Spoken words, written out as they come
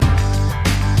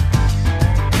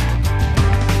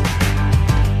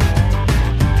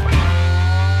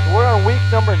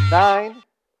number 9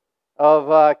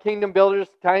 of Kingdom Builders,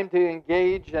 Time to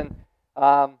Engage. And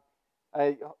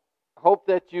I hope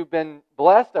that you've been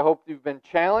blessed. I hope you've been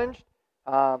challenged.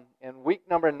 And week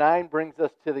number 9 brings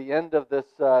us to the end of this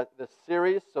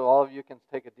series. So all of you can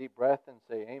take a deep breath and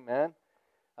say amen.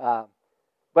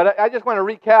 But I just want to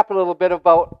recap a little bit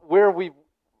about where we've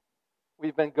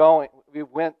been going. We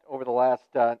went over the last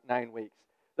 9 weeks.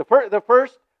 The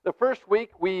first week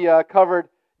we covered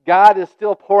God is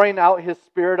still pouring out His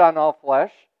Spirit on all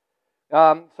flesh.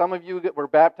 Some of you were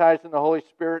baptized in the Holy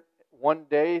Spirit one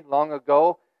day long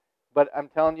ago, but I'm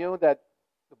telling you that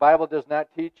the Bible does not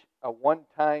teach a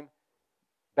one-time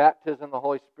baptism in the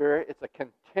Holy Spirit. It's a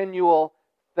continual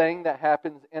thing that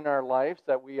happens in our lives,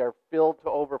 that we are filled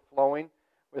to overflowing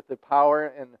with the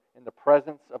power and the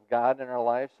presence of God in our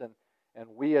lives. And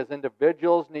we as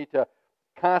individuals need to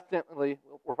constantly,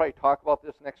 we'll probably talk about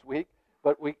this next week,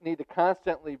 but we need to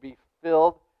constantly be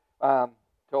filled to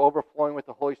overflowing with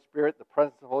the Holy Spirit, the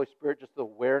presence of the Holy Spirit, just the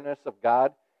awareness of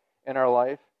God in our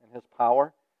life and His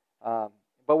power.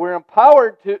 But we're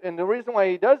empowered to, and the reason why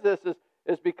He does this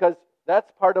is because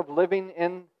that's part of living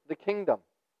in the kingdom.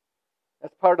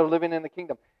 That's part of living in the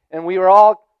kingdom. And we are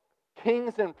all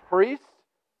kings and priests.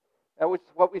 That was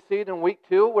what we see in week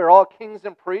 2. We're all kings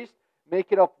and priests,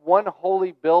 making up one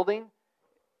holy building,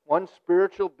 one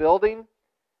spiritual building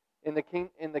in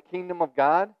the kingdom of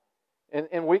God.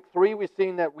 In week 3, we've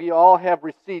seen that we all have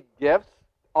received gifts.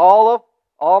 All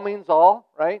means all,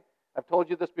 right? I've told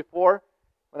you this before.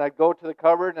 When I go to the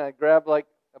cupboard and I grab like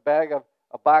a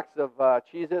box of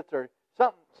Cheez-Its or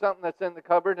something that's in the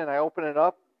cupboard, and I open it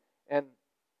up, and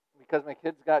because my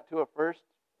kids got to it first,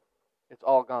 it's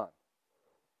all gone,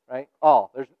 right?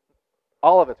 All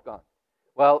of it's gone.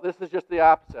 Well, this is just the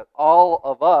opposite. All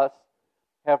of us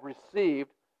have received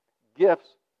gifts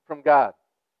from God.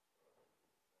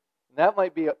 And that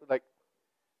might be like,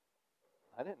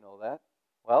 I didn't know that.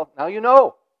 Well, now you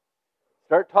know.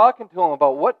 Start talking to Him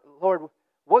about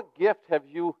what gift have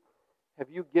you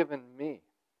given me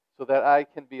so that I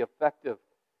can be effective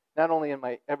not only in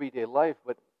my everyday life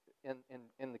but in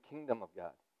the kingdom of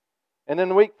God. And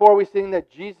in week 4 we've seen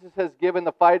that Jesus has given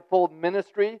the fivefold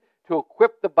ministry to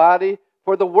equip the body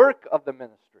for the work of the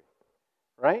ministry.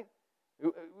 Right?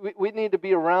 We need to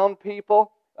be around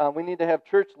people. We need to have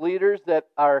church leaders that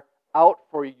are out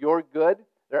for your good.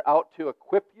 They're out to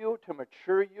equip you, to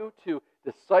mature you, to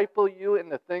disciple you in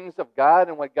the things of God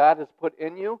and what God has put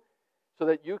in you so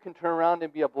that you can turn around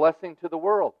and be a blessing to the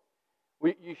world.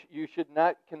 You should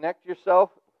not connect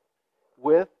yourself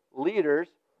with leaders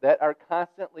that are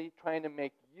constantly trying to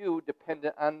make you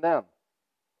dependent on them.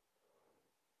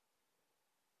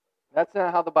 That's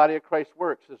not how the body of Christ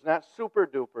works. It's not super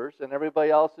dupers and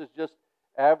everybody else is just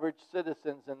average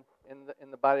citizens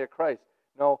in the body of Christ.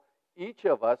 No, each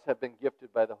of us have been gifted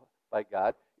by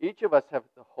God. Each of us have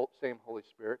the same Holy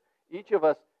Spirit. Each of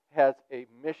us has a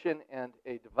mission and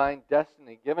a divine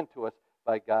destiny given to us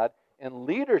by God. And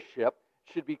leadership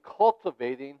should be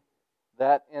cultivating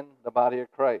that in the body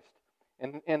of Christ.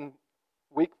 In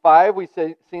week 5, we've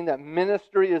seen that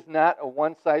ministry is not a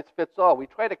one-size-fits-all. We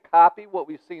try to copy what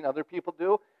we've seen other people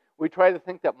do. We try to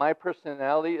think that my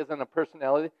personality isn't a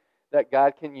personality that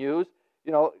God can use.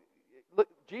 You know, look,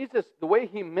 Jesus, the way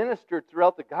He ministered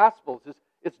throughout the Gospels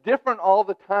it's different all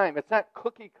the time. It's not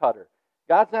cookie cutter.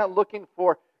 God's not looking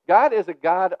for... God is a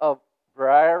God of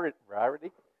variety,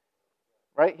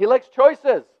 right? He likes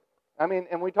choices. I mean,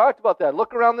 and we talked about that.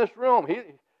 Look around this room.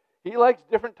 He likes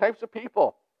different types of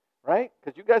people, right?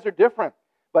 Because you guys are different.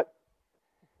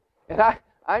 And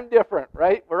I'm different,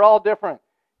 right? We're all different.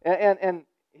 And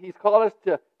He's called us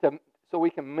to so we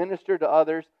can minister to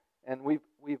others, and we've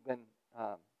been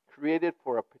created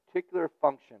for a particular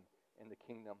function in the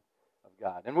kingdom of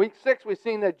God. In week 6, we've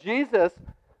seen that Jesus,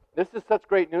 this is such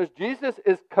great news, Jesus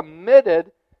is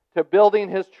committed to building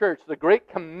His church. The great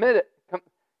committed.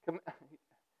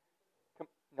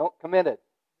 Committed.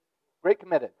 Great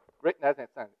committed. Great. That's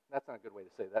not a good way to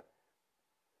say that.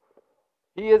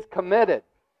 He is committed,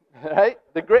 right?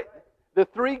 The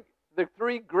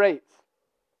three greats,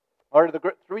 or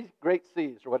the 3 great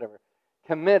C's, or whatever.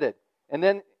 Committed, and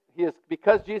then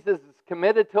because Jesus is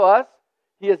committed to us,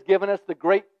 He has given us the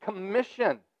Great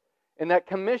Commission. And that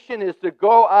commission is to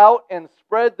go out and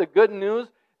spread the good news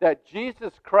that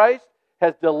Jesus Christ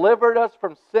has delivered us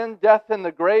from sin, death, and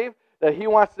the grave, that He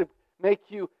wants to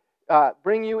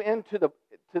bring you into the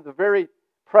very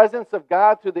presence of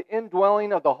God through the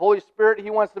indwelling of the Holy Spirit. He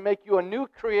wants to make you a new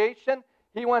creation.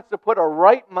 He wants to put a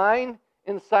right mind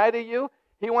inside of you.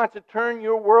 He wants to turn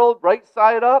your world right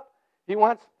side up. He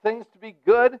wants things to be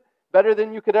good, better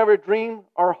than you could ever dream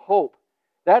or hope.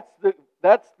 That's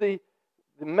the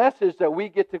the message that we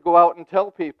get to go out and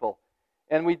tell people.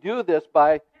 And we do this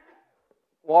by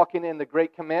walking in the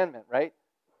Great Commandment, right?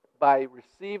 By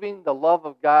receiving the love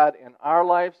of God in our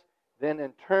lives, then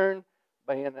in turn,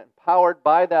 being empowered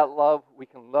by that love, we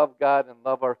can love God and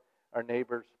love our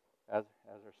neighbors as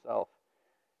ourselves.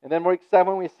 And then week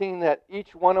 7, we've seen that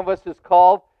each one of us is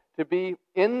called to be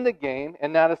in the game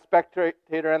and not a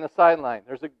spectator on the sideline.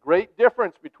 There's a great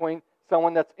difference between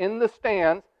someone that's in the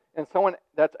stands and someone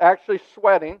that's actually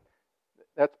sweating,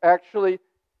 that's actually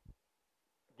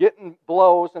getting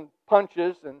blows and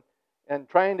punches and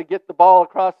trying to get the ball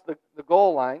across the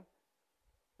goal line.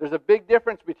 There's a big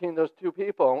difference between those two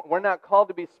people. We're not called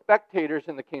to be spectators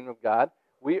in the kingdom of God.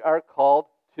 We are called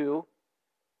to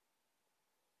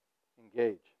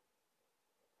engage.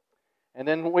 And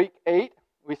then week 8,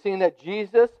 we've seen that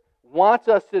Jesus wants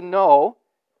us to know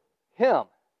Him.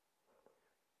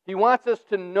 He wants us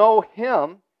to know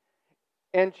Him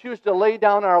and choose to lay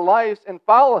down our lives and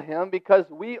follow Him because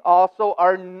we also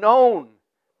are known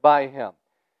by Him.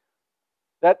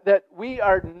 That we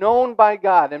are known by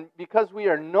God, and because we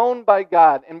are known by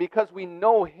God, and because we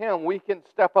know Him, we can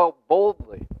step out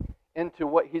boldly into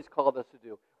what He's called us to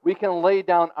do. We can lay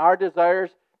down our desires,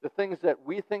 the things that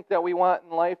we think that we want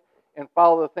in life, and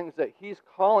follow the things that He's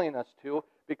calling us to,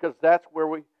 because that's where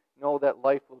we know that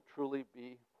life will truly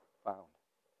be found.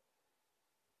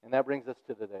 And that brings us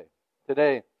to today.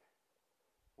 Today,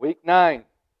 week 9,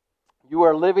 you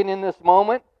are living in this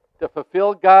moment to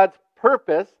fulfill God's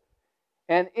purpose,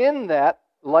 and in that,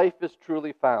 life is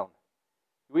truly found.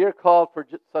 We are called for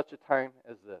just such a time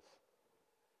as this.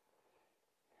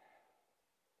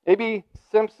 A.B.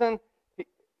 Simpson,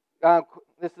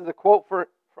 this is a quote from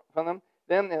them.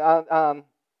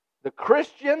 The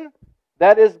Christian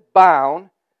that is bound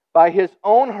by his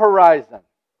own horizon,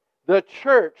 the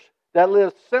church that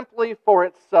lives simply for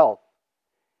itself,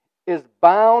 is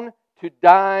bound to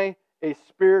die a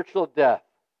spiritual death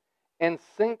and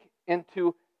sink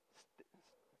into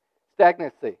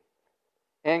stagnancy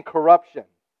and corruption.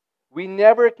 We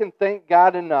never can thank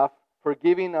God enough for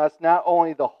giving us not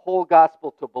only the whole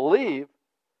gospel to believe,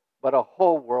 but a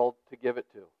whole world to give it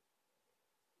to.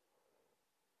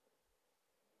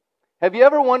 Have you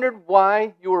ever wondered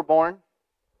why you were born?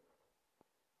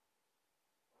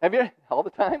 Have you? All the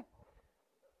time?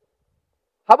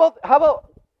 How about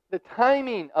the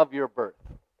timing of your birth?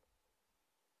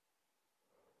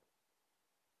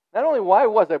 Not only why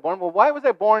was I born, well, why was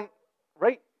I born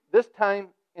right this time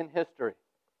in history?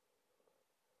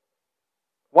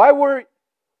 Why were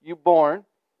you born?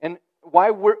 And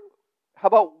how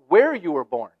about where you were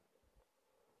born?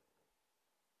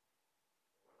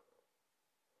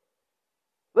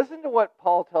 Listen to what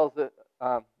Paul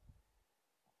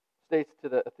states to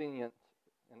the Athenians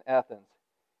in Athens.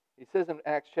 He says in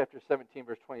Acts chapter 17,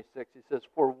 verse 26, he says,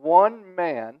 from one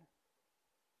man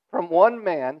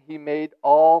he made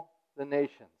all the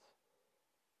nations,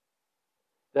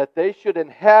 that they should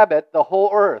inhabit the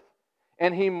whole earth.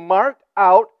 And he marked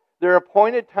out their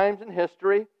appointed times in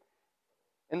history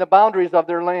and the boundaries of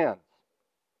their lands.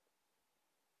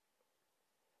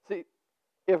 See,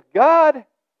 if God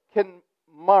can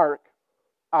mark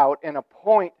out and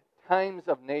appoint times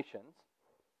of nations,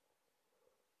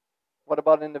 what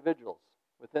about individuals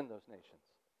within those nations?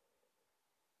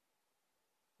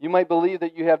 You might believe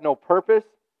that you have no purpose,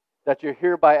 that you're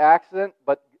here by accident,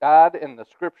 but God and the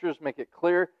Scriptures make it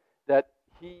clear that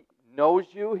He knows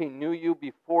you, He knew you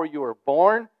before you were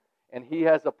born, and He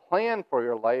has a plan for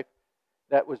your life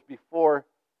that was before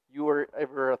you were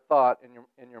ever a thought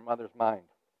in your mother's mind.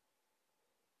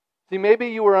 See, maybe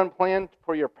you were unplanned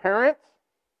for your parents.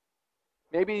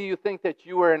 Maybe you think that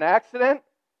you were an accident,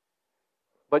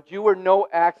 but you were no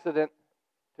accident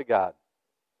to God.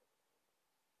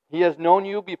 He has known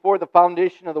you before the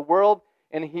foundation of the world,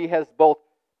 and He has both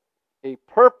a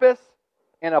purpose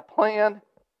and a plan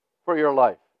for your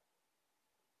life.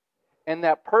 And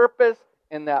that purpose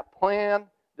and that plan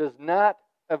does not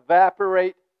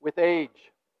evaporate with age.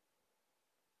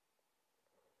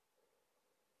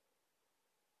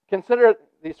 Consider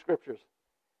these scriptures.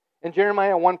 In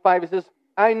Jeremiah 1:5 it says,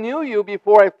 I knew you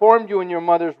before I formed you in your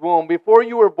mother's womb. Before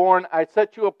you were born, I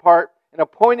set you apart and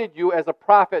appointed you as a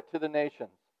prophet to the nations.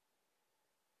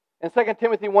 In 2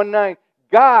 Timothy 1:9,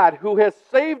 God who has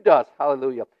saved us,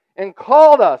 hallelujah, and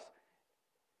called us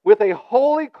with a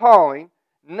holy calling,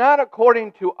 not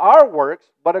according to our works,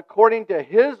 but according to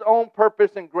His own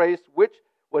purpose and grace, which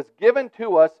was given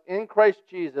to us in Christ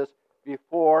Jesus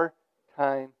before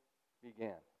time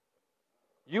began.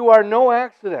 You are no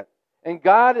accident. And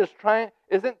God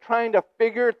isn't trying to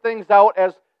figure things out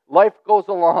as life goes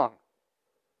along.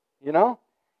 You know?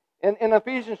 In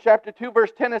Ephesians chapter 2,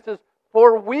 verse 10, it says,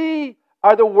 "For we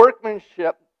are the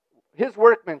workmanship, His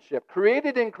workmanship,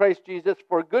 created in Christ Jesus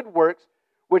for good works,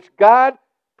 which God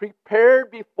prepared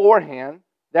beforehand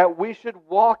that we should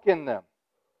walk in them."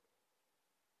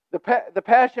 The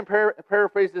Passion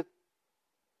paraphrases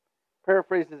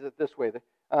it this way.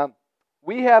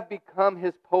 We have become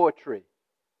His poetry.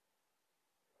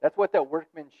 That's what that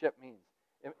workmanship means.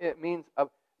 It means,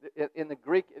 in the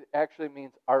Greek, it actually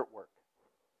means artwork.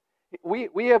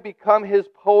 We have become His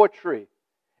poetry,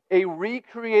 a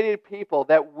recreated people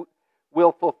that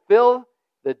will fulfill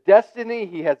the destiny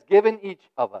He has given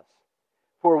each of us.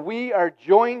 For we are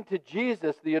joined to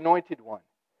Jesus, the Anointed One.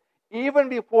 Even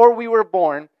before we were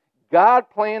born, God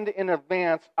planned in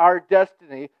advance our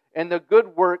destiny and the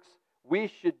good works we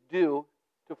should do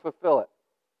to fulfill it.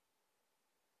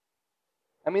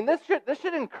 I mean, this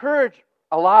should encourage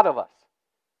a lot of us.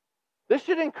 This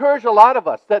should encourage a lot of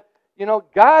us that,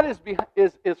 God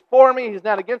is for me. He's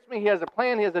not against me. He has a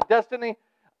plan. He has a destiny.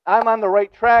 I'm on the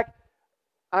right track.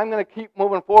 I'm going to keep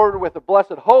moving forward with a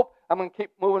blessed hope. I'm going to keep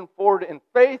moving forward in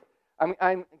faith. I'm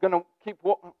going to keep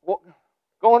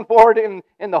going forward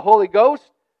in the Holy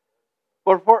Ghost.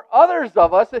 But for others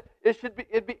of us,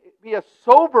 it'd be a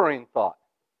sobering thought.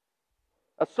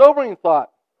 A sobering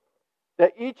thought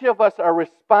that each of us are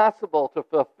responsible to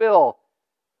fulfill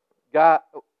the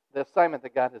assignment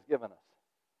that God has given us.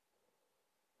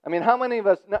 I mean, how many of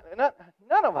us,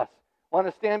 none of us, want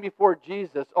to stand before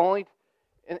Jesus only,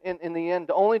 in the end,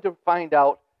 only to find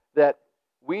out that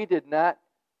we did not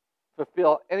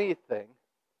fulfill anything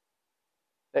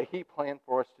that He planned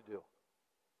for us to do.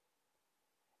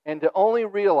 And to only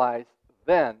realize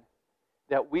then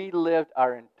that we lived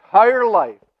our entire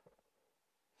life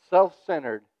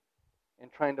self-centered in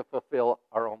trying to fulfill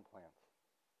our own plans.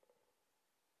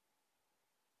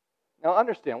 Now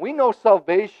understand, we know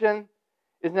salvation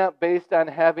is not based on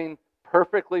having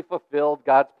perfectly fulfilled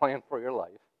God's plan for your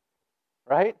life.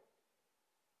 Right?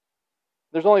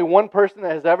 There's only one person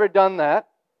that has ever done that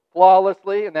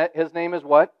flawlessly, and that His name is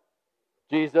what?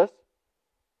 Jesus.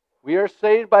 We are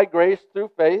saved by grace through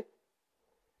faith.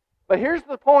 But here's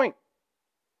the point.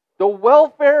 The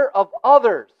welfare of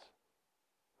others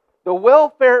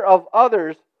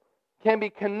can be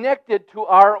connected to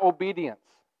our obedience.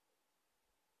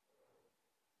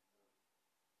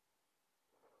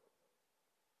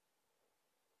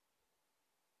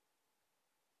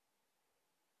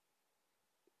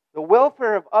 The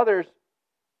welfare of others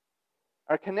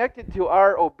are connected to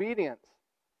our obedience.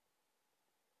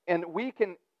 And we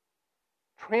can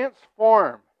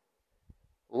transform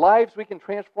lives, we can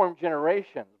transform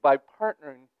generations by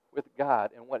partnering with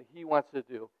God and what He wants to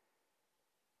do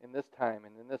in this time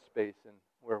and in this space and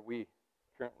where we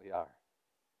currently are.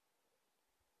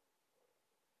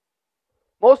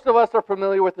 Most of us are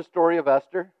familiar with the story of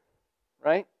Esther,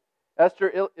 right?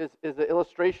 Esther is an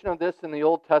illustration of this in the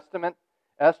Old Testament.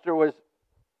 Esther was,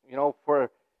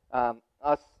 for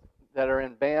us that are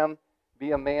in BAM,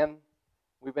 Be a Man,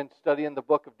 we've been studying the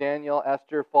book of Daniel.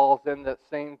 Esther falls in that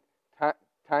same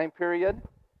time period,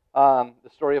 the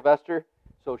story of Esther.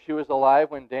 So she was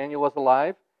alive when Daniel was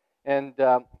alive. And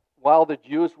while the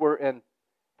Jews were in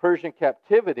Persian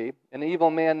captivity, an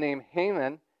evil man named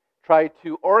Haman tried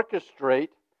to orchestrate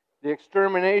the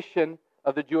extermination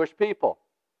of the Jewish people.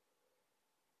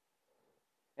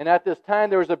 And at this time,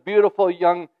 there was a beautiful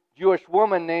young Jewish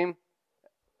woman named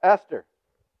Esther.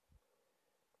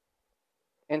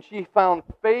 And she found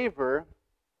favor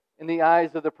in the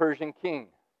eyes of the Persian king.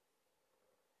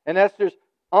 And Esther's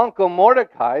uncle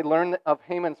Mordecai learned of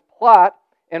Haman's plot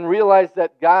and realized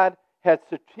that God had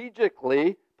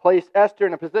strategically placed Esther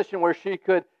in a position where she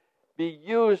could be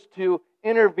used to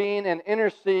intervene and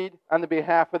intercede on the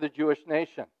behalf of the Jewish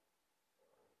nation.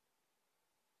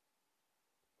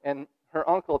 And her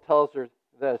uncle tells her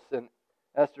this in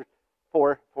Esther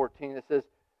 4:14. It says,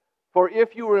 "For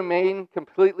if you remain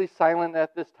completely silent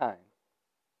at this time,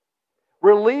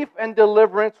 relief and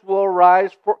deliverance will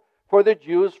arise for the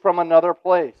Jews from another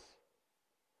place.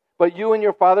 But you and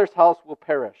your father's house will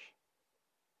perish.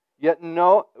 Yet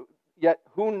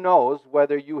who knows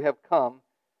whether you have come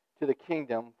to the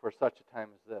kingdom for such a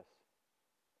time as this?"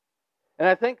 And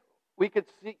I think we could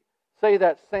say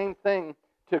that same thing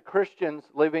to Christians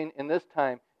living in this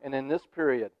time and in this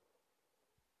period.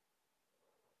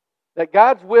 That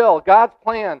God's will, God's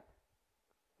plan,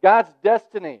 God's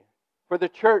destiny for the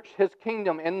church, His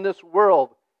kingdom in this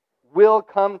world will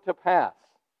come to pass.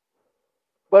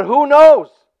 But who knows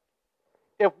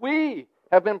if we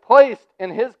have been placed in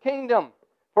His kingdom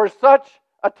for such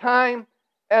a time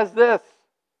as this?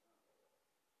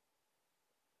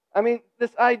 I mean,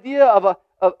 this idea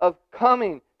of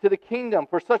coming to the kingdom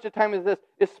for such a time as this.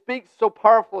 It speaks so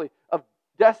powerfully of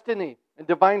destiny and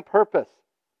divine purpose.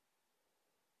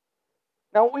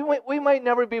 Now, we might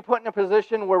never be put in a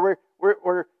position where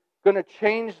we're going to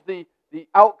change the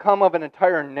outcome of an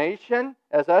entire nation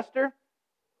as Esther.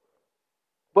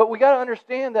 But we got to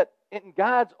understand that in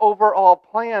God's overall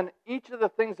plan, each of the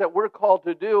things that we're called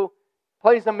to do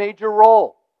plays a major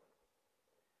role.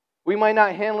 We might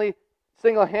not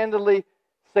single-handedly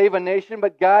save a nation,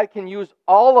 but God can use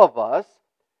all of us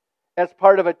as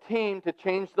part of a team to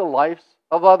change the lives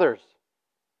of others.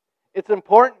 It's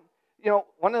important.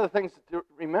 One of the things to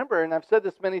remember, and I've said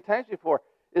this many times before,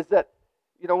 is that,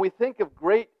 we think of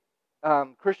great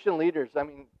Christian leaders. I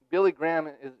mean, Billy Graham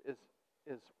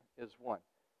is one.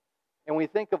 And we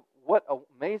think of what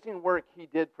amazing work he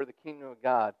did for the kingdom of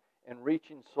God and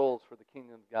reaching souls for the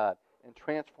kingdom of God and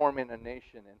transforming a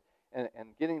nation and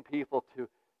getting people to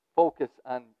focus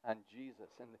on Jesus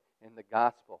and the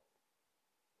gospel.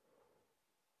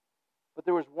 But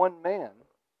there was one man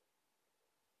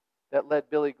that led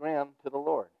Billy Graham to the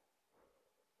Lord.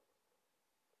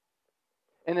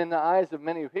 And in the eyes of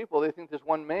many people, they think this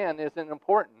one man isn't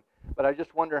important. But I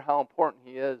just wonder how important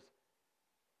he is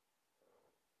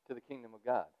to the kingdom of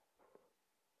God.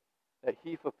 That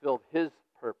he fulfilled his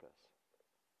purpose.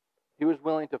 He was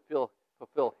willing to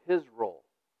fulfill his role.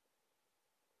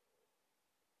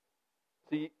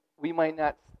 See, we might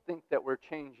not think that we're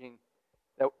changing,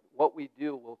 that what we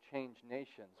do will change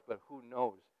nations, but who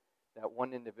knows that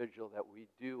one individual that we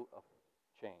do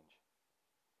change,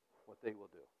 what they will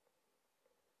do.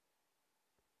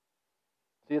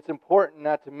 See, it's important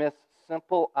not to miss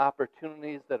simple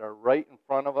opportunities that are right in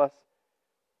front of us.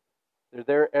 They're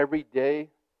there every day.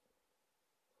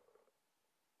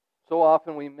 So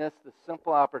often we miss the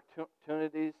simple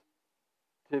opportunities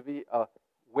to be a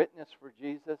witness for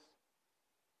Jesus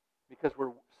because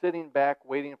we're sitting back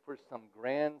waiting for some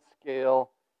grand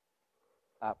scale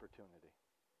opportunity.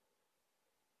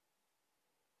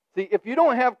 See, if you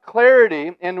don't have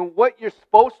clarity in what you're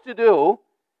supposed to do,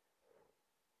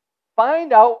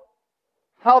 find out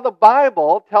how the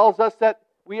Bible tells us that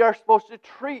we are supposed to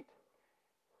treat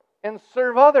and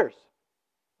serve others.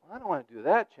 Well, I don't want to do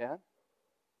that, Chad.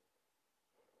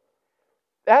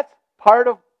 That's part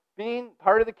of being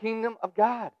part of the kingdom of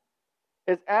God.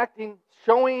 Is acting,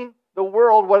 showing the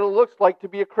world what it looks like to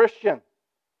be a Christian.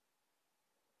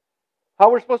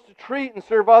 How we're supposed to treat and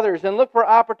serve others and look for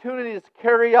opportunities to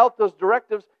carry out those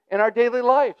directives in our daily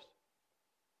lives.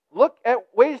 Look at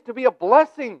ways to be a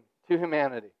blessing to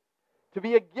humanity. To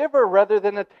be a giver rather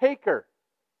than a taker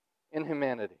in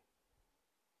humanity.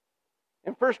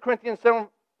 In 1 Corinthians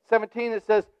 17 it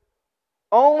says,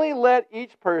 only let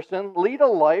each person lead a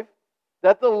life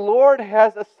that the Lord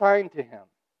has assigned to him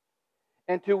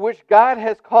and to which God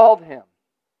has called him.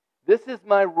 This is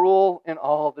my rule in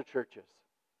all the churches.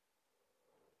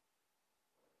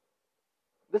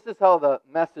 This is how the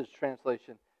Message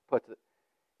translation puts it.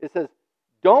 It says,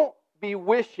 don't be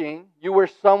wishing you were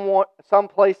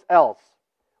someplace else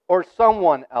or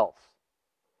someone else.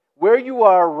 Where you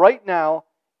are right now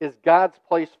is God's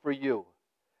place for you.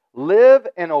 Live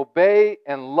and obey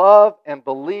and love and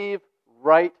believe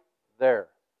right there.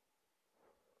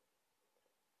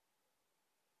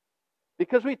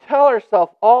 Because we tell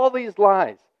ourselves all these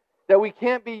lies that we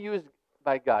can't be used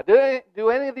by God. Do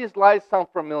any of these lies sound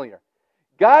familiar?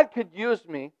 God could use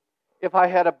me if I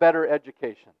had a better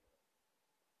education.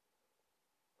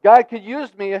 God could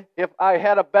use me if I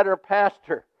had a better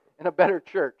pastor and a better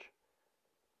church.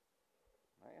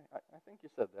 I think you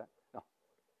said that. No.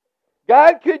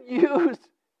 God could use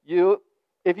you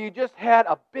if you just had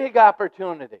a big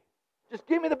opportunity. Just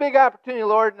give me the big opportunity,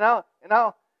 Lord, and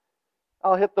I'll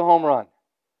hit the home run.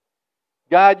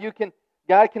 God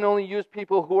can only use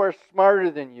people who are smarter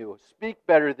than you, speak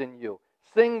better than you,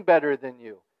 sing better than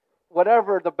you,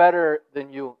 whatever the better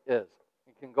than you is.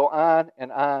 It can go on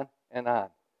and on and on.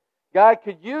 God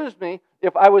could use me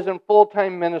if I was in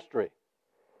full-time ministry.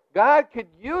 God could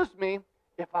use me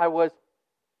if I wasn't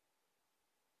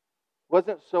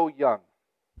so young.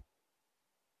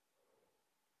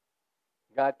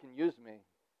 God can use me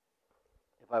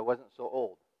if I wasn't so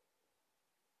old.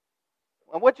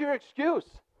 And what's your excuse?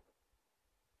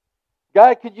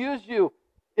 God could use you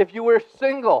if you were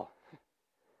single.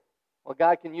 Well,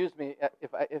 God can use me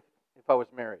if I was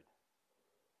married.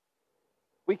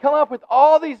 We come up with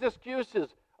all these excuses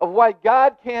of why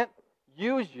God can't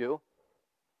use you.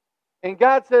 And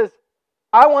God says,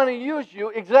 I want to use you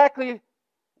exactly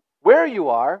where you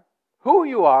are, who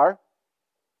you are,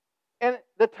 and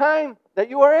the time that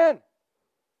you are in.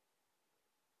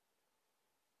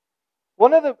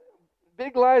 One of the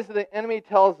big lies that the enemy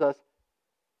tells us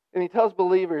and he tells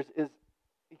believers is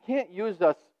he can't use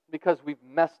us because we've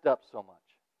messed up so much.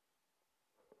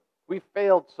 We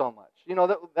failed so much.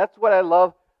 That's what I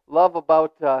love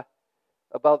about God,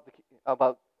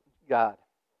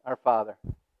 our Father,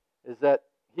 is that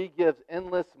He gives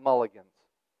endless mulligans.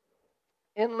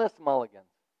 Endless mulligans.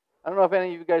 I don't know if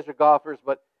any of you guys are golfers,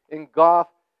 but in golf,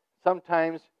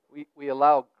 sometimes we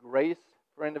allow grace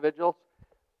for individuals.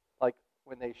 Like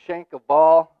when they shank a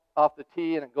ball off the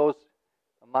tee and it goes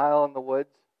a mile in the woods,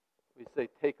 we say,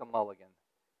 take a mulligan.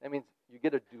 That means you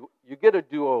get a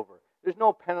do-over. There's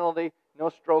no penalty, no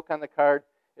stroke on the card.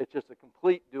 It's just a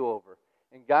complete do-over.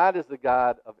 And God is the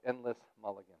God of endless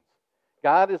mulligans.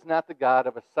 God is not the God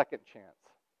of a second chance.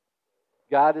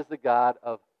 God is the God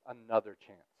of another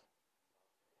chance.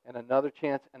 And another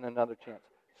chance and another chance.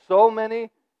 So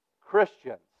many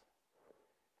Christians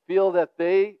feel that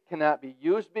they cannot be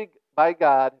used by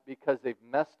God because they've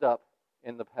messed up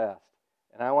in the past.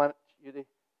 And I want you to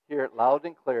hear it loud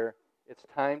and clear. It's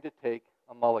time to take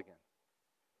a mulligan.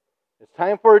 It's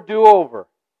time for a do-over.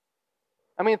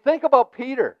 I mean, think about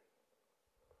Peter.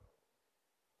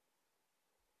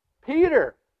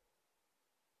 Peter,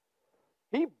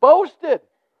 he boasted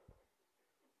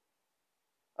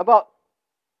about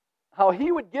how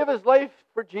he would give his life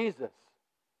for Jesus.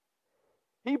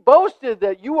 He boasted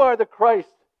that you are the Christ,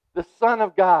 the Son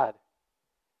of God.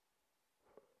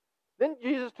 Then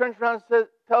Jesus turns around and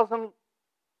tells him,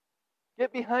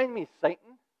 get behind me,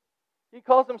 Satan. He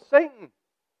calls him Satan.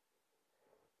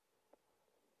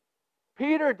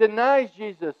 Peter denies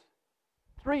Jesus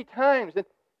 3 times. And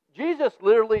Jesus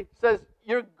literally says,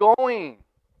 you're going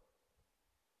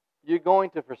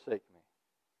to forsake me.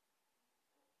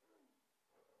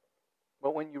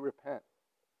 But when you repent,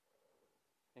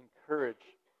 encourage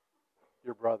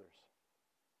your brothers.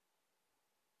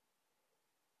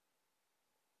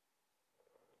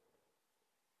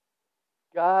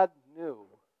 God knew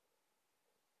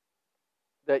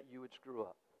that you would screw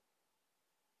up.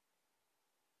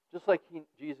 Just like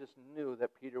Jesus knew that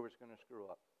Peter was going to screw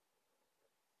up.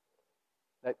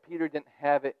 That Peter didn't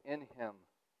have it in him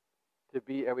to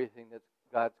be everything that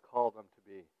God's called him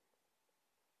to be.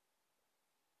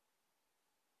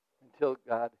 Until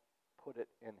God put it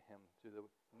in him through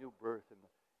the new birth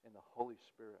in the Holy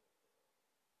Spirit.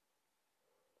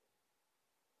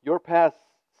 Your past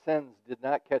sins did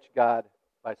not catch God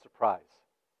by surprise.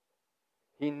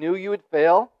 He knew you would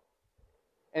fail,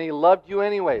 and He loved you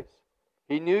anyways.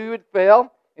 He knew you would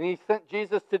fail, and He sent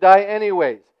Jesus to die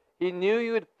anyways. He knew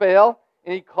you would fail,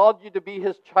 and He called you to be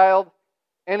His child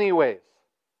anyways.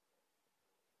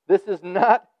 This is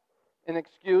not an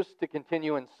excuse to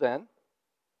continue in sin,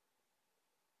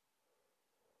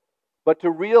 but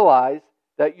to realize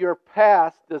that your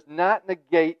past does not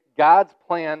negate God's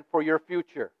plan for your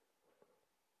future.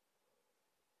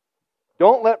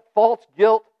 Don't let false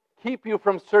guilt keep you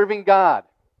from serving God.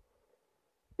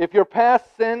 If your past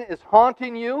sin is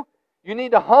haunting you, you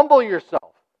need to humble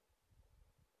yourself.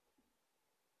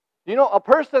 You know, a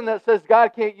person that says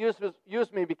God can't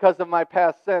use me because of my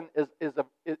past sin is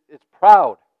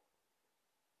proud.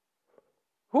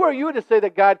 Who are you to say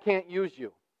that God can't use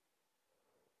you?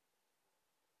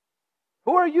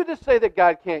 Who are you to say that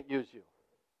God can't use you?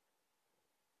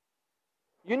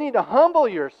 You need to humble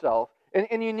yourself,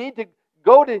 and you need to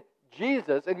go to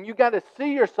Jesus, and you got to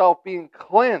see yourself being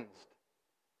cleansed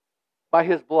by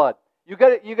His blood. You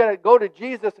got to go to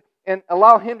Jesus and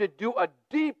allow Him to do a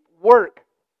deep work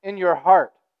in your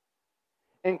heart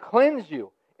and cleanse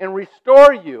you and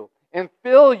restore you and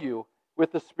fill you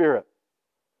with the Spirit.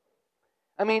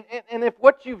 I mean, and if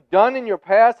what you've done in your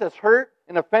past has hurt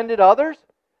and offended others,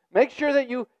 make sure that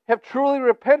you have truly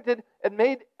repented and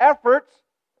made efforts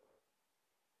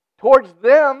towards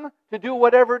them to do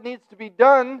whatever needs to be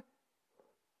done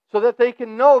so that they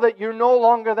can know that you're no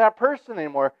longer that person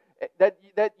anymore. That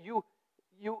you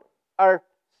are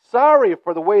sorry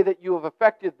for the way that you have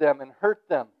affected them and hurt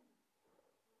them.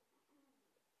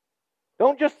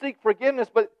 Don't just seek forgiveness,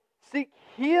 but seek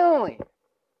healing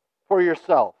for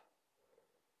yourself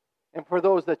and for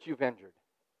those that you've injured.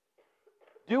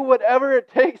 Do whatever it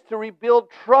takes to rebuild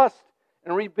trust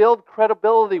and rebuild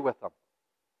credibility with them.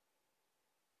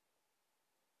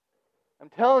 I'm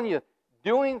telling you,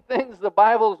 doing things the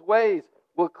Bible's ways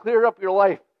will clear up your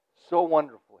life so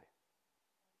wonderfully.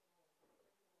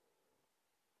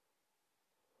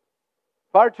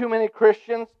 Far too many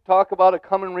Christians talk about a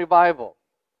coming revival.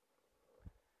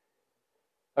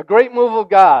 A great move of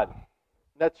God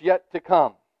that's yet to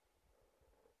come.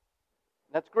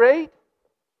 That's great.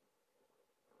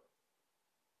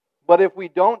 But if we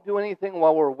don't do anything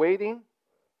while we're waiting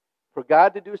for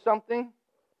God to do something,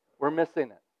 we're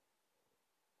missing it.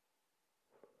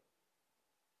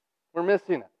 We're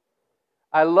missing it.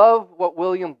 I love what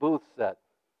William Booth said.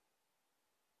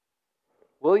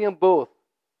 William Booth,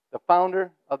 the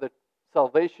founder of the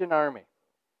Salvation Army,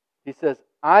 he says,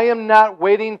 I am not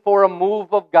waiting for a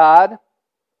move of God.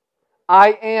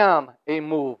 I am a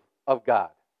move of God.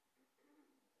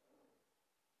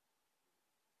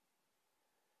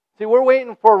 See, we're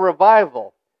waiting for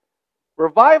revival.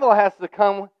 Revival has to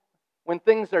come when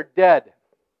things are dead.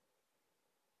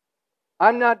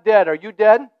 I'm not dead. Are you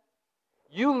dead?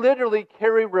 You literally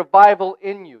carry revival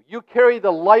in you. You carry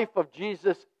the life of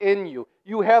Jesus in you.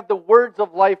 You have the words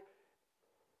of life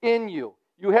in you.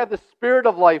 You have the Spirit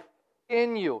of life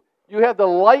in you. You have the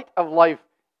light of life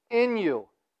in you.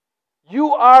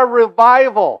 You are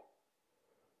revival.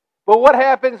 But what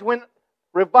happens when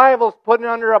revival is put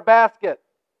under a basket?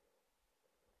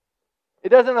 It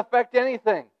doesn't affect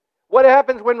anything. What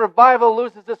happens when revival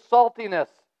loses its saltiness?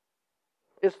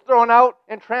 It's thrown out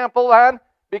and trampled on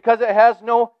because it has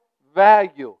no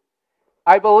value.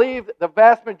 I believe the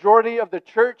vast majority of the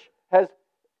church has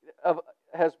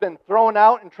been thrown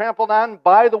out and trampled on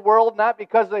by the world, not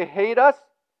because they hate us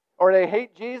or they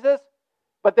hate Jesus,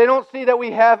 but they don't see that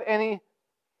we have any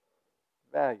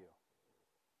value.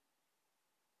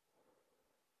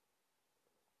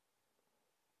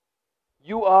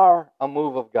 You are a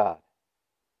move of God.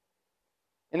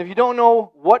 And if you don't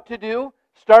know what to do,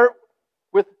 start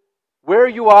with where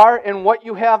you are and what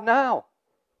you have now.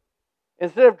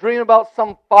 Instead of dreaming about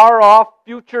some far-off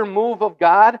future move of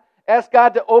God, ask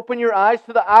God to open your eyes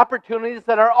to the opportunities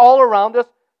that are all around us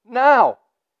now.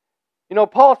 You know,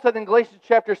 Paul said in Galatians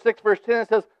chapter 6, verse 10, it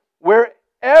says,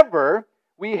 wherever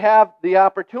we have the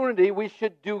opportunity, we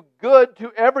should do good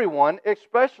to everyone,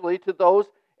 especially to those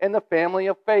in the family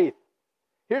of faith.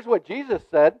 Here's what Jesus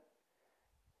said.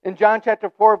 In John chapter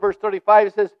 4, verse 35,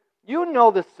 it says, you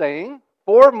know the saying,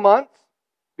 4 months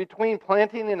between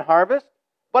planting and harvest.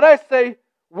 But I say,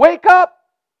 wake up,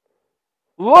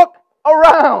 look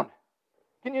around.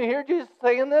 Can you hear Jesus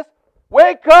saying this?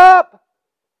 Wake up,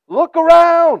 look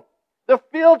around. The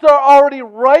fields are already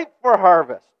ripe for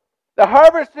harvest. The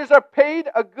harvesters are paid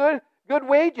a good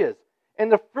wages.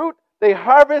 And the fruit they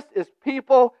harvest is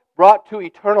people brought to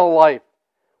eternal life.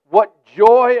 What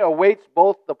joy awaits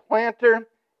both the planter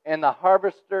and the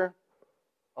harvester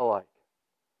alike.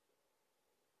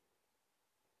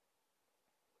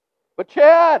 But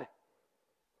Chad,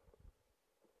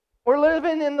 we're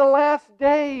living in the last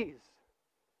days.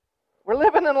 We're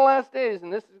living in the last days,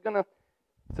 and this is going to,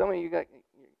 some of you got,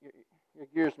 your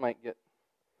gears might get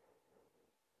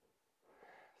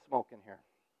smoking here.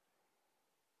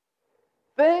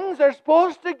 Things are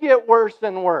supposed to get worse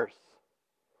and worse.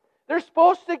 They're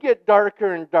supposed to get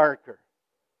darker and darker.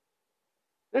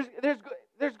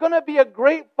 There's going to be a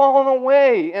great falling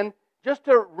away, and just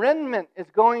a remnant is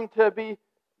going to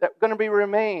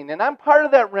remain. And I'm part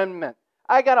of that remnant.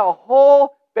 I got a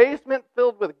whole basement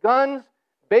filled with guns,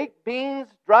 baked beans,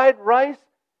 dried rice,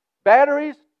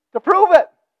 batteries to prove it.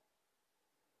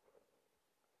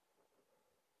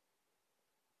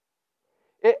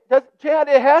 Chad,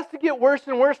 it has to get worse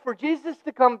and worse for Jesus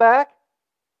to come back.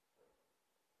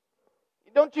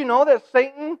 Don't you know that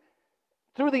Satan,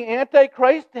 through the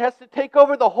Antichrist, has to take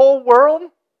over the whole world?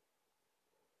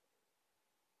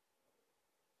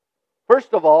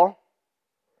 First of all,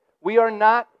 we are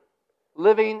not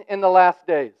living in the last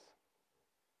days.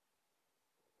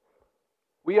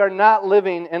 We are not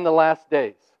living in the last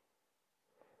days.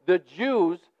 The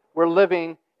Jews were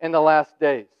living in the last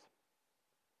days.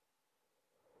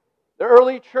 The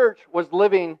early church was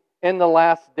living in the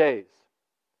last days.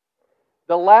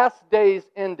 The last days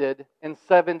ended in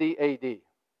 70 AD.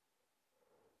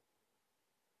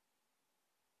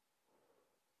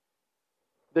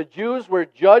 The Jews were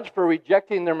judged for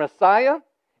rejecting their Messiah,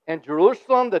 and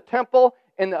Jerusalem, the temple,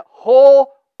 and the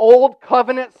whole old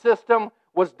covenant system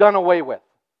was done away with.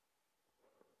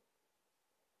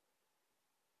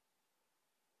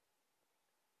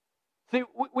 See,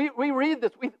 we read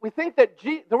this. We think that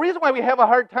the reason why we have a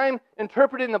hard time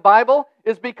interpreting the Bible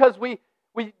is because we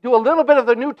do a little bit of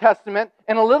the New Testament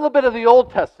and a little bit of the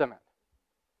Old Testament.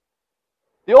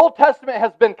 The Old Testament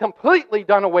has been completely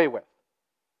done away with.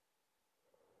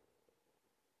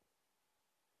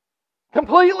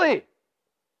 Completely.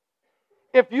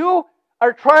 If you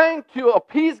are trying to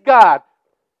appease God,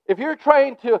 if you're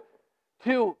trying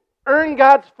to earn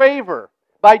God's favor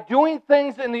by doing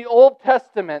things in the Old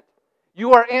Testament,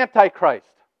 you are Antichrist.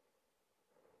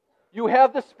 You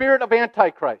have the spirit of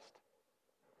Antichrist.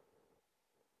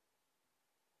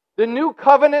 The new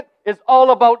covenant is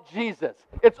all about Jesus.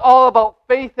 It's all about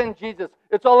faith in Jesus.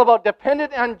 It's all about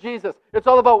dependent on Jesus. It's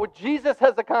all about what Jesus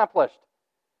has accomplished.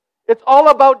 It's all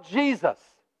about Jesus.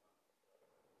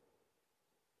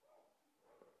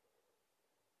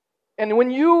 And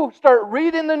when you start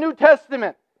reading the New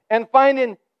Testament and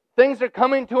finding things are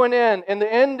coming to an end, and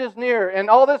the end is near, and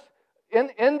all this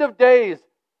end of days,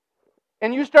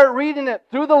 and you start reading it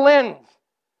through the lens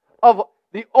of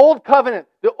the old covenant,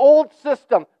 the old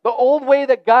system, the old way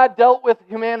that God dealt with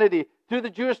humanity through the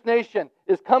Jewish nation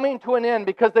is coming to an end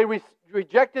because they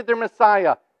rejected their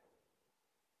Messiah.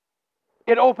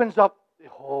 It opens up the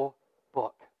whole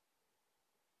book.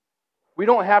 We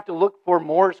don't have to look for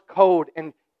Morse code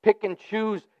and pick and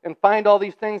choose and find all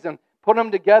these things and put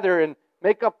them together and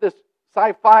make up this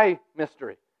sci-fi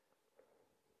mystery.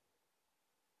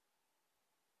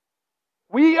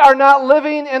 We are not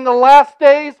living in the last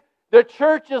days. The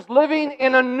church is living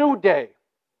in a new day.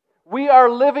 We are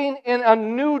living in a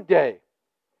new day.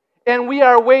 And we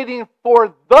are waiting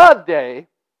for the day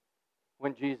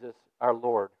when Jesus, our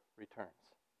Lord, returns.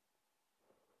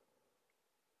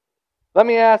 Let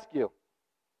me ask you,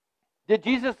 did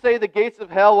Jesus say the gates of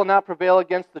hell will not prevail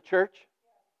against the church?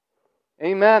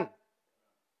 Amen.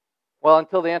 Well,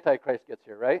 until the Antichrist gets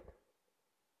here, right?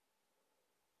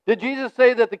 Did Jesus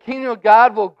say that the kingdom of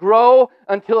God will grow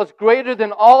until it's greater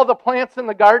than all the plants in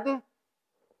the garden?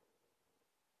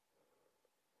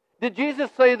 Did Jesus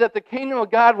say that the kingdom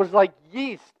of God was like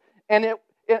yeast and it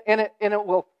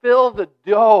will fill the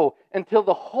dough until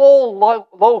the whole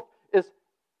loaf is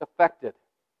affected?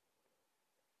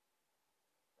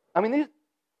 I mean,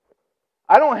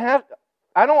 I don't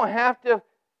have to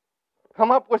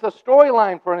come up with a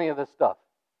storyline for any of this stuff.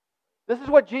 This is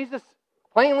what Jesus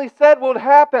plainly said would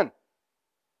happen.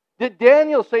 Did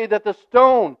Daniel say that the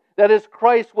stone that is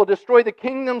Christ will destroy the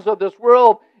kingdoms of this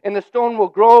world and the stone will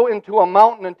grow into a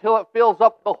mountain until it fills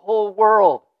up the whole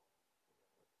world?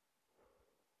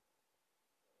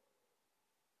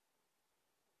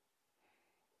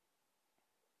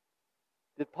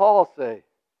 Did Paul say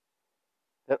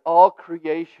that all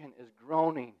creation is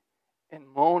groaning and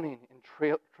moaning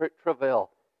in travail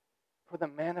for the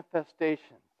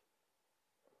manifestation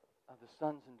of the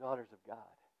sons and daughters of God?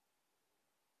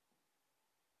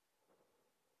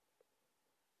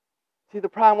 See, the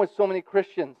problem with so many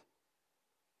Christians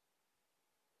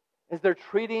is they're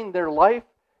treating their life,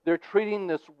 they're treating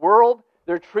this world,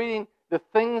 they're treating the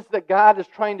things that God is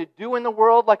trying to do in the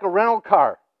world like a rental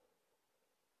car.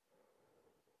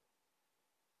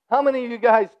 How many of you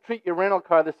guys treat your rental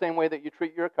car the same way that you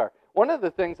treat your car? One of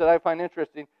the things that I find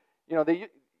interesting, they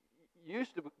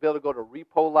used to be able to go to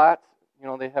repo lots.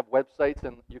 They have websites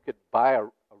and you could buy a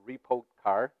repo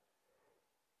car.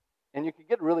 And you could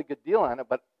get a really good deal on it,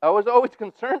 but I was always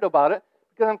concerned about it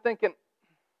because I'm thinking,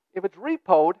 if it's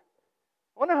repoed,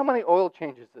 I wonder how many oil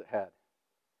changes it had.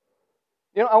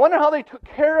 I wonder how they took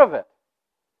care of it.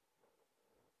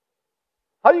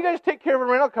 How do you guys take care of a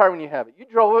rental car when you have it?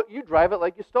 You drive it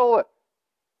like you stole it.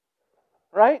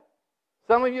 Right?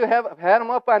 Some of you have had them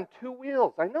up on 2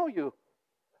 wheels. I know you.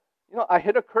 I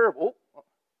hit a curb. Oh.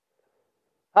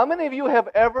 How many of you have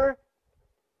ever,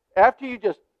 after you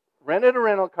just rented a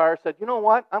rental car, said, you know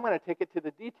what? I'm going to take it to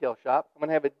the detail shop. I'm going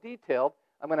to have it detailed.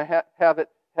 I'm going to have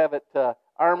it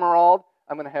armoralled.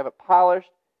 I'm going to have it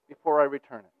polished before I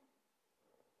return it.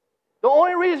 The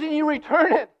only reason you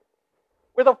return it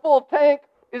with a full tank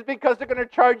is because they're going to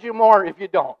charge you more if you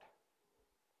don't.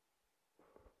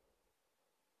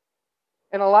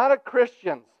 And a lot of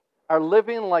Christians are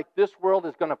living like this world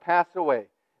is going to pass away.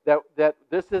 That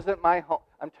this isn't my home.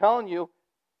 I'm telling you,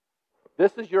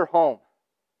 this is your home.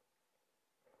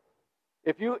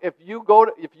 If you go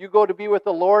to be with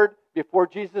the Lord before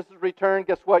Jesus' return,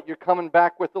 guess what? You're coming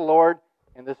back with the Lord,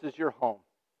 and this is your home.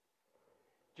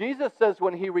 Jesus says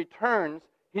when He returns,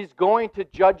 He's going to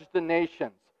judge the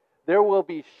nations. There will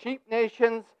be sheep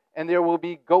nations and there will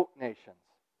be goat nations.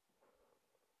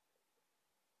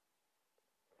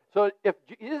 So if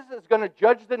Jesus is going to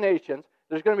judge the nations,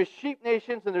 there's going to be sheep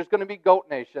nations and there's going to be goat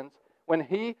nations. When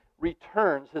He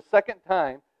returns His second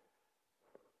time,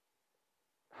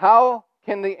 how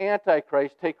can the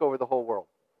Antichrist take over the whole world?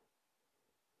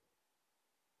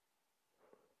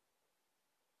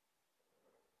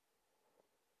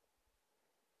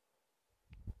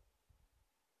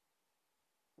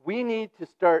 We need to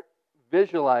start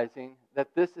visualizing that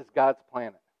this is God's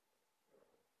planet.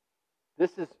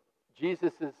 This is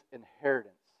Jesus'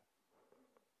 inheritance.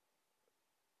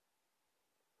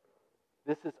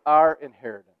 This is our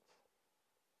inheritance.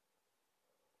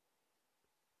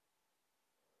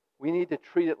 We need to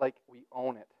treat it like we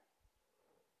own it,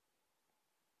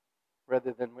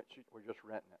 rather than we're just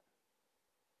renting it.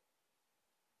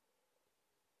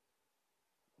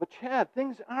 But Chad,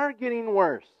 things are getting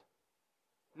worse.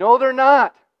 No, they're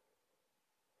not.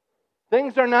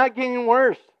 Things are not getting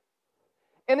worse.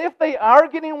 And if they are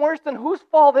getting worse, then whose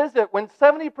fault is it when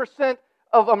 70%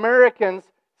 of Americans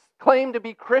claim to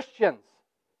be Christians?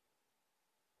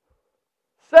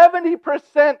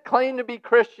 70% claim to be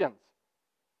Christians.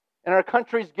 And our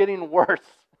country's getting worse.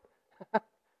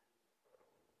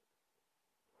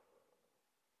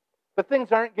 But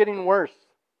things aren't getting worse.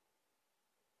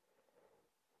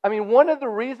 I mean, one of the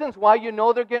reasons why you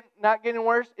know they're not getting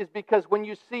worse is because when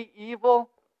you see evil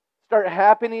start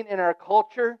happening in our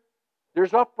culture,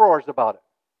 there's uproars about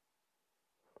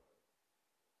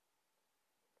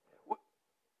it.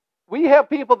 We have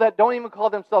people that don't even call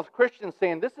themselves Christians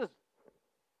saying, this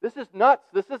is nuts.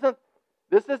 This isn't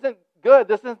good.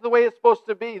 This isn't the way it's supposed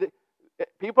to be.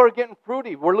 People are getting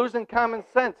fruity. We're losing common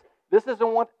sense. This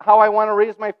isn't how I want to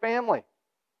raise my family.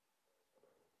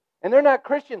 And they're not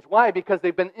Christians. Why? Because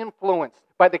they've been influenced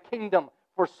by the kingdom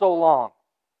for so long.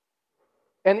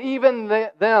 And even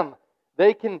them,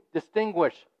 they can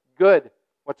distinguish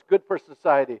what's good for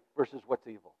society versus what's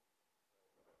evil.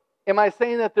 Am I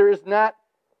saying that there is not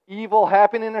evil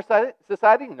happening in our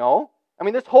society? No. I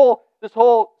mean, this whole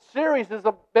series has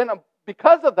been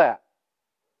because of that.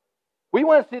 We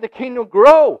want to see the kingdom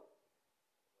grow.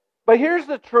 But here's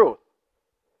the truth.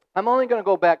 I'm only going to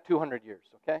go back 200 years,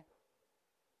 okay?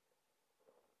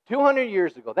 200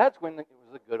 years ago, that's when it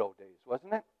was the good old days,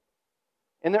 wasn't it?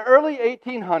 In the early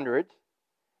 1800s,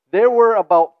 there were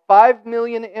about 5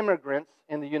 million immigrants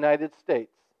in the United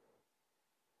States,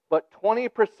 but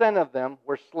 20% of them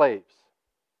were slaves.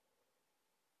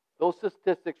 Those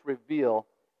statistics reveal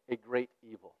a great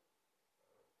evil.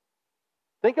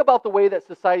 Think about the way that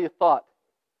society thought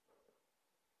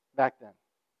back then.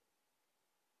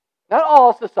 Not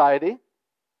all society,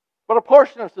 but a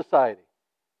portion of society.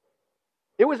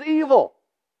 It was evil.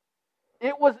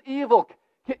 It was evil.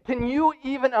 Can you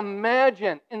even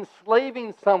imagine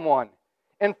enslaving someone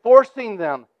and forcing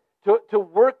them to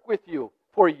work with you,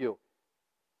 for you,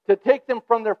 to take them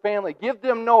from their family, give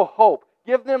them no hope,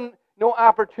 give them no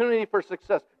opportunity for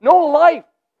success, no life?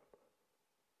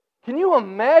 Can you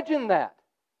imagine that?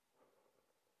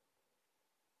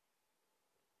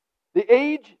 The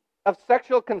age of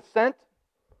sexual consent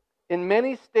in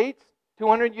many states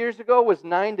 200 years ago was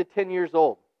 9 to 10 years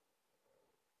old.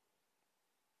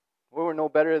 We were no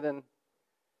better than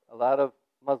a lot of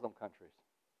Muslim countries.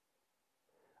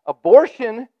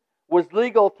 Abortion was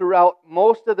legal throughout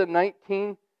most of the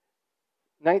 19th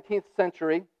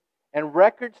century, and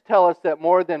records tell us that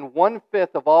more than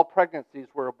 1/5 of all pregnancies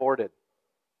were aborted.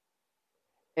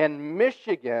 And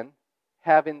Michigan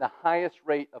having the highest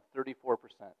rate of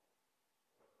 34%.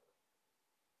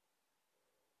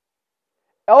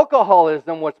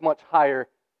 Alcoholism was much higher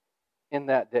in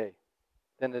that day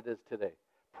than it is today.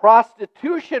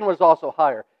 Prostitution was also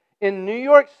higher. In New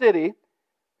York City,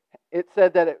 it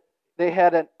said that they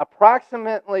had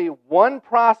approximately one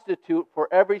prostitute for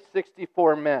every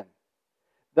 64 men.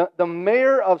 The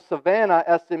mayor of Savannah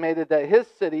estimated that his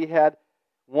city had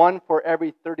one for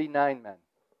every 39 men.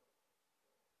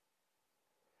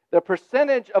 The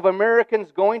percentage of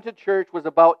Americans going to church was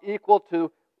about equal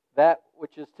to that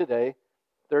which is today,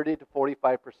 30 to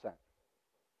 45%.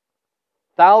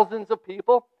 Thousands of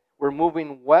people were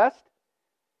moving west,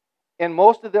 and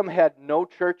most of them had no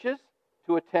churches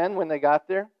to attend when they got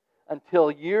there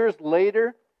until years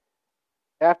later,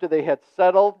 after they had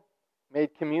settled,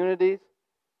 made communities,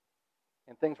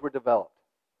 and things were developed.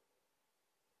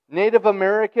 Native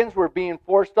Americans were being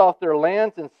forced off their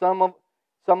lands, and some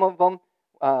of them,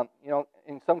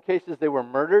 in some cases, they were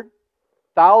murdered.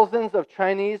 Thousands of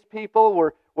Chinese people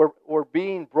were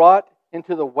being brought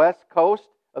into the west coast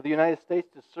of the United States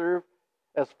to serve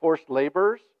as forced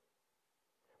laborers.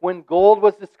 When gold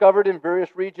was discovered in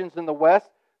various regions in the west,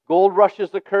 gold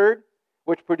rushes occurred,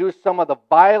 which produced some of the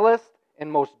vilest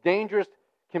and most dangerous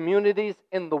communities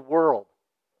in the world.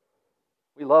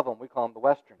 We love them. We call them the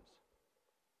Westerns.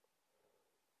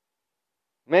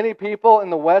 Many people in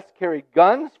the West carried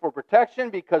guns for protection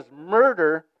because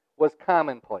murder was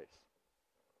commonplace.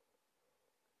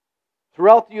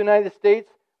 Throughout the United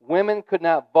States, women could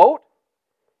not vote,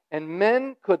 and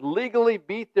men could legally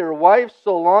beat their wives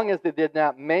so long as they did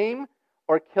not maim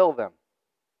or kill them.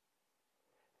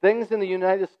 Things in the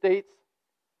United States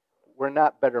were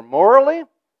not better morally,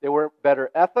 they weren't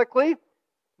better ethically,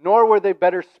 nor were they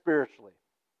better spiritually.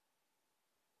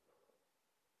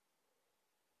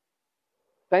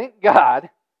 Thank God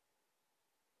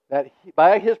that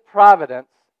by His providence,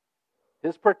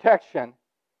 His protection,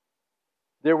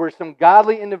 there were some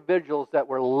godly individuals that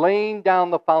were laying down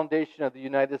the foundation of the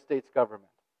United States government.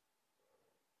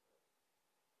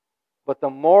 But the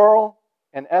moral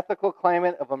and ethical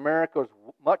climate of America is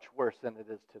much worse than it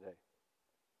is today.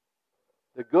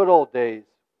 The good old days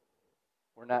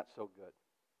were not so good.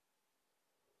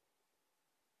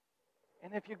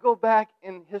 And if you go back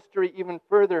in history even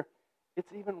further,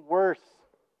 it's even worse.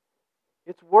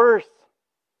 It's worse.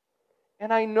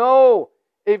 And I know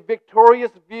a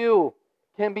victorious view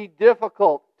can be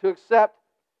difficult to accept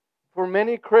for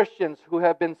many Christians who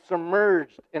have been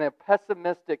submerged in a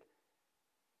pessimistic,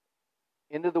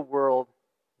 into the world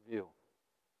view.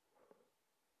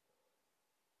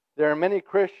 There are many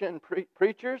Christian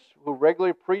preachers who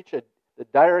regularly preach the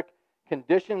dire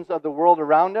conditions of the world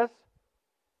around us.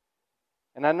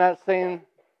 And I'm not saying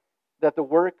that the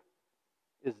work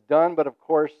is done, but of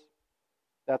course,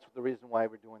 that's the reason why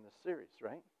we're doing this series,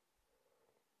 right?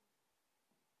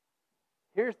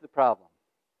 Here's the problem.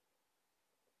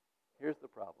 Here's the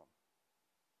problem.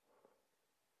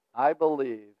 I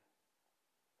believe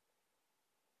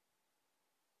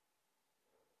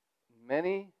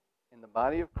many in the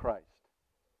body of Christ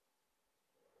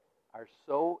are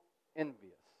so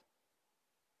envious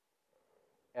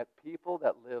at people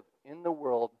that live in the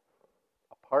world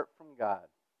apart from God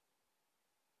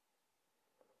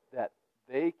that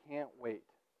they can't wait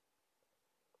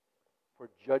for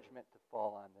judgment to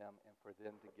fall on them and for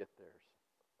them to get theirs.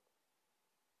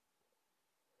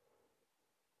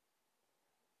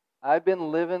 I've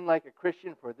been living like a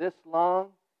Christian for this long,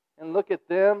 and look at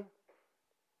them.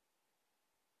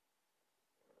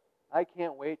 I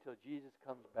can't wait till Jesus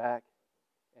comes back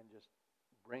and just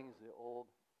brings the old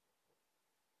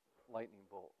lightning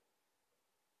bolt.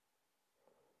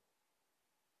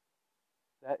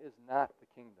 That is not the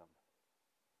kingdom.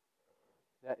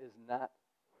 That is not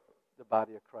the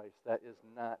body of Christ. That is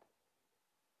not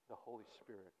the Holy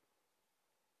Spirit.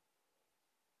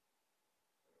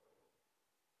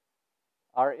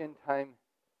 Our end-time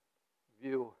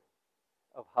view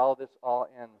of how this all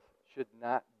ends should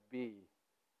not be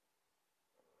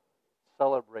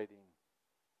celebrating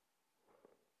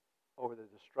over the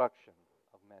destruction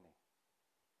of many.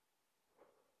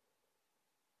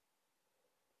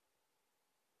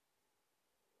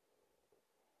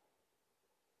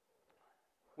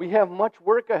 We have much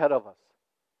work ahead of us.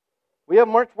 We have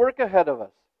much work ahead of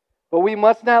us. But we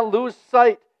must not lose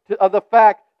sight of the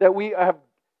fact that we are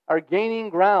gaining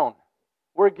ground.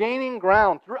 We're gaining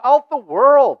ground throughout the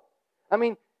world. I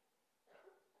mean,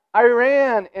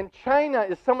 Iran and China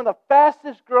is some of the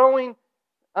fastest growing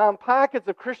pockets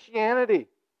of Christianity.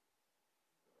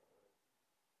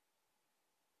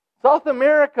 South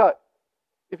America,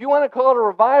 if you want to call it a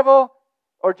revival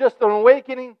or just an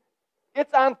awakening,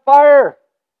 it's on fire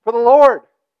for the Lord.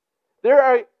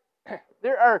 There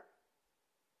are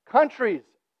countries,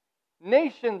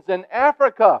 nations in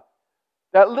Africa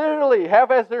that literally have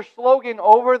as their slogan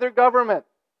over their government,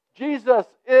 Jesus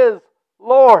is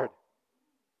Lord.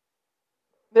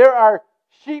 There are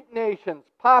sheep nations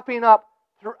popping up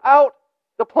throughout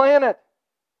the planet.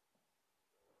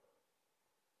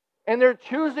 And they're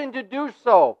choosing to do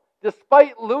so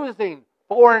despite losing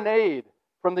foreign aid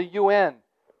from the UN,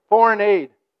 foreign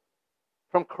aid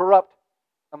from corrupt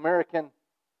American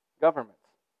governments.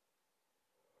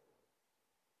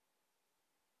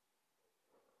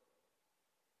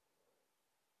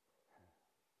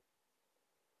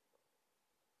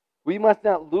 We must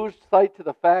not lose sight to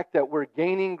the fact that we're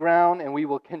gaining ground, and we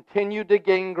will continue to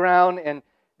gain ground, and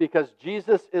because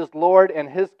Jesus is Lord and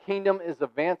His kingdom is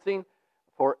advancing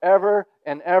forever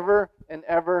and ever and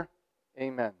ever.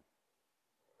 Amen.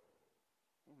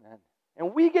 Amen.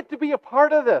 And we get to be a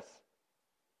part of this.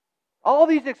 All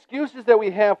these excuses that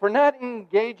we have for not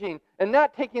engaging and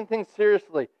not taking things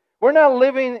seriously. We're not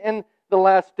living in the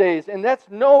last days, and that's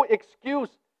no excuse.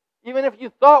 Even if you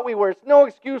thought we were, it's no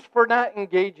excuse for not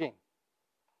engaging.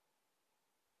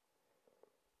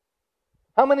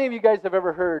 How many of you guys have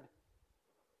ever heard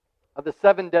of the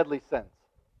 7 deadly sins?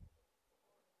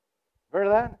 Heard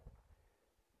of that?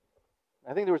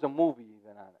 I think there was a movie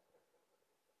even on it.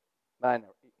 But I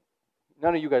know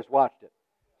none of you guys watched it.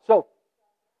 So,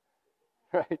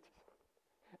 right?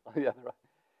 Oh, yeah, right.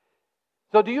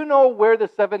 So do you know where the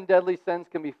 7 deadly sins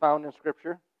can be found in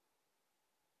Scripture?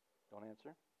 Don't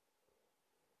answer.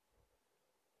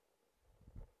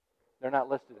 They're not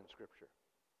listed in Scripture.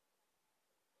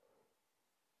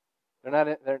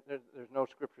 There's no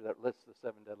Scripture that lists the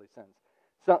 7 deadly sins.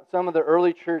 Some of the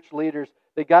early church leaders,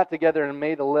 they got together and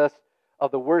made a list of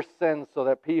the worst sins so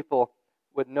that people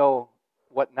would know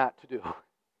what not to do.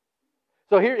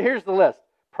 So here's the list.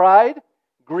 Pride,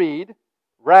 greed,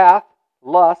 wrath,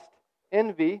 lust,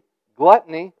 envy,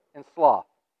 gluttony, and sloth.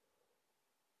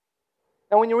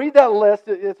 Now when you read that list,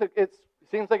 it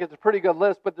seems like it's a pretty good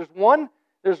list, but there's one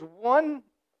there's one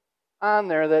on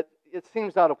there that it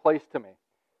seems out of place to me.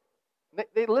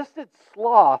 They listed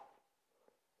sloth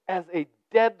as a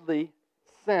deadly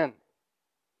sin.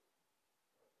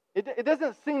 It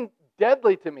doesn't seem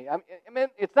deadly to me. I mean,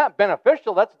 it's not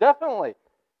beneficial, that's definitely.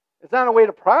 It's not a way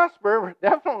to prosper,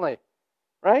 definitely.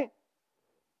 Right?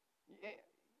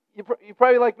 You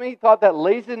probably, like me, thought that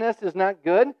laziness is not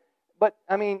good. But,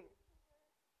 I mean,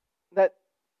 that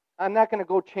I'm not going to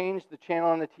go change the channel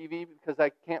on the TV because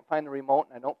I can't find the remote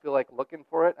and I don't feel like looking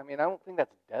for it. I mean, I don't think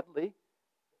that's deadly.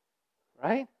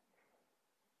 Right?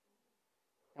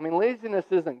 I mean, laziness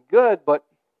isn't good, but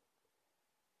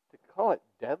to call it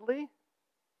deadly?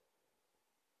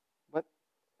 But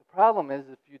the problem is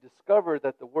if you discover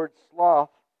that the word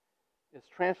sloth is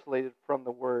translated from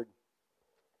the word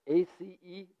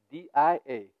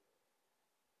A-C-E-D-I-A.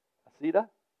 Asida?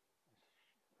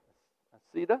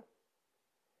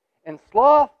 And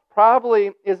sloth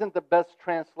probably isn't the best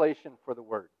translation for the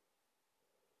word.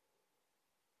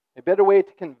 A better way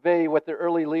to convey what the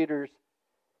early leaders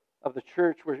of the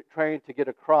church were trying to get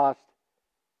across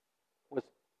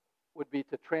would be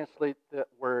to translate the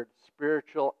word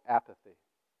spiritual apathy.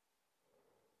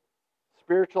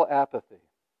 Spiritual apathy.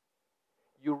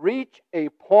 You reach a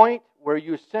point where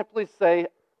you simply say,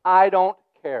 I don't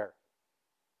care.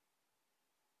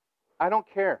 I don't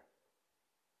care.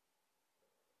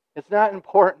 It's not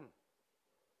important.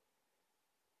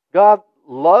 God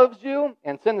loves you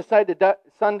and sent His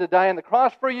Son to die on the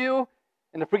cross for you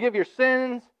and to forgive your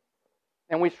sins,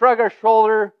 and we shrug our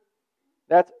shoulder.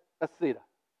 That's asida.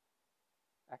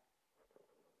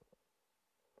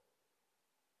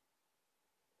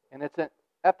 And it's an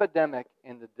epidemic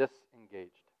in the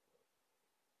disengaged.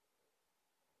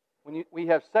 We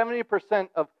have 70%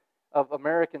 of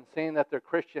Americans saying that they're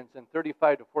Christians and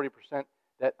 35 to 40%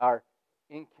 that are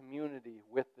in community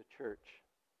with the church.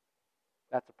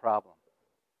 That's a problem.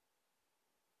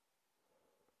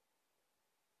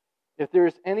 If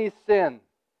there's any sin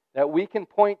that we can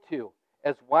point to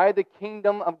as why the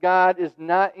kingdom of God is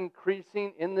not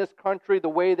increasing in this country the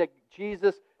way that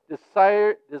Jesus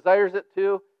desires it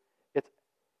to, it's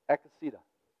ekasida.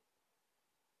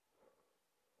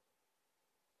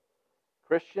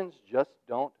 Christians just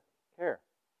don't care.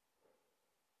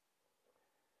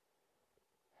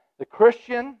 The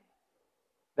Christian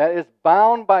that is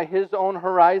bound by his own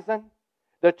horizon,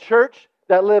 the church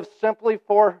that lives simply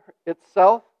for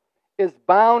itself, is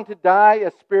bound to die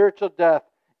a spiritual death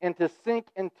and to sink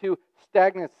into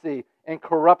stagnancy and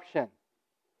corruption.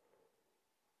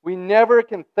 We never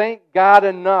can thank God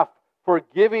enough for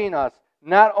giving us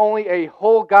not only a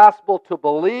whole gospel to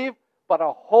believe, but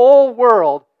a whole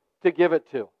world to give it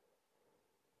to.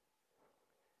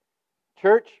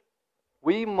 Church,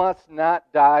 we must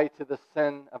not die to the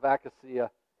sin of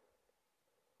acacia.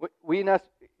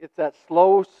 It's that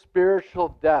slow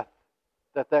spiritual death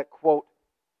that quote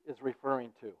is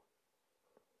referring to.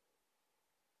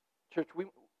 Church,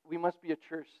 we must be a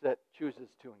church that chooses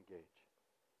to engage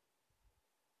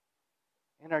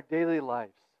in our daily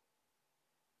lives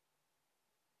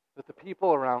with the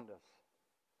people around us.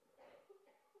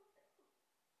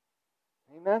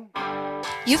 Amen.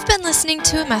 You've been listening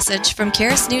to a message from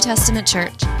Charis New Testament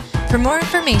Church. For more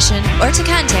information or to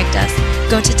contact us,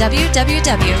 go to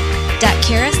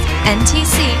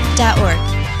www.charisntc.org.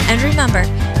 And remember,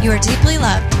 you are deeply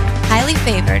loved, highly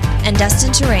favored, and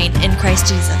destined to reign in Christ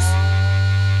Jesus.